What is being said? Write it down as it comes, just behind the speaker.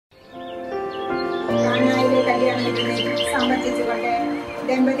സമർപ്പിച്ചുകൊണ്ട്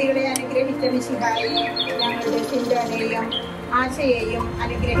ദമ്പതികളെ അനുഗ്രഹിച്ച മിശിഹായെ ഞങ്ങളുടെ ചിന്തനെയും ആശയെയും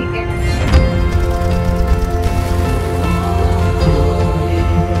അനുഗ്രഹിക്കണം.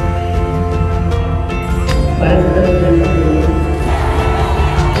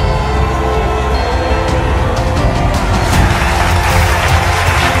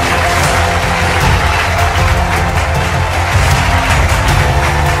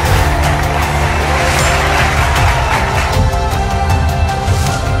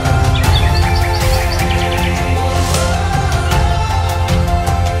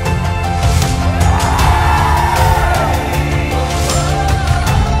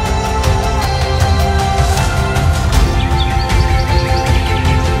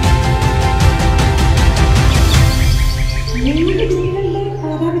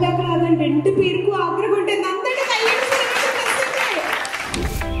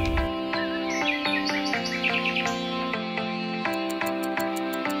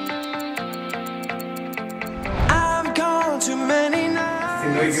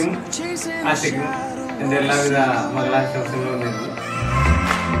 ആശയ്ക്കും എൻ്റെ എല്ലാവിധ മംഗളാശംസകളും നേരുന്നു.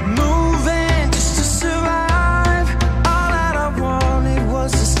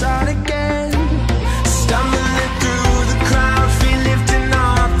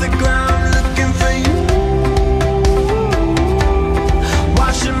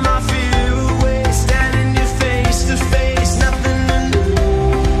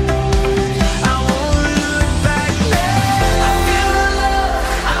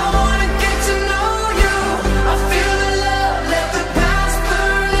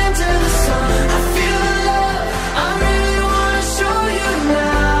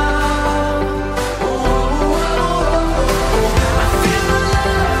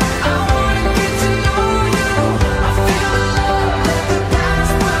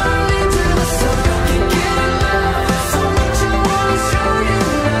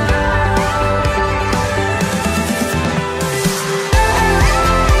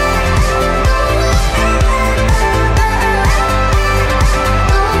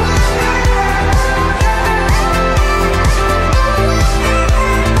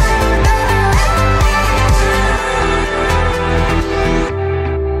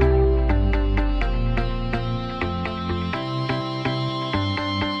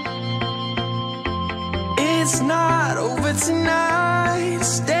 It's not over tonight.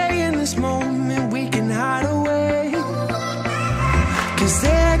 Stay in this moment, we can hide away. 'Cause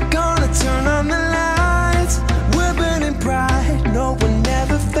they're gonna turn on the lights. We're burning bright, no one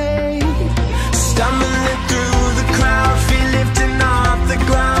never fade. Stumbling through the crowd, feet lifting off the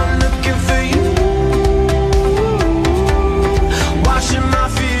ground, looking for you. Washing my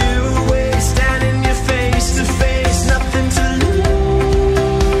fear away, standing you face to face, nothing to lose.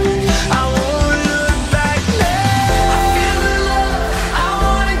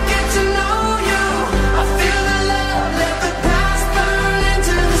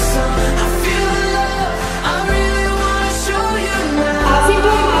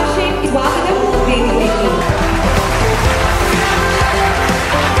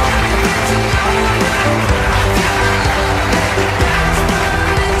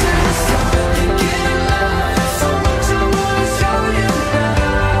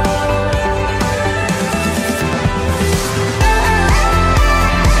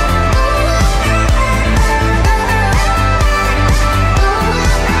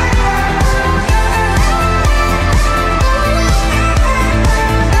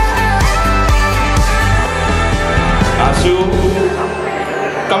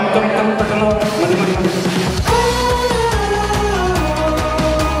 Come, petrol.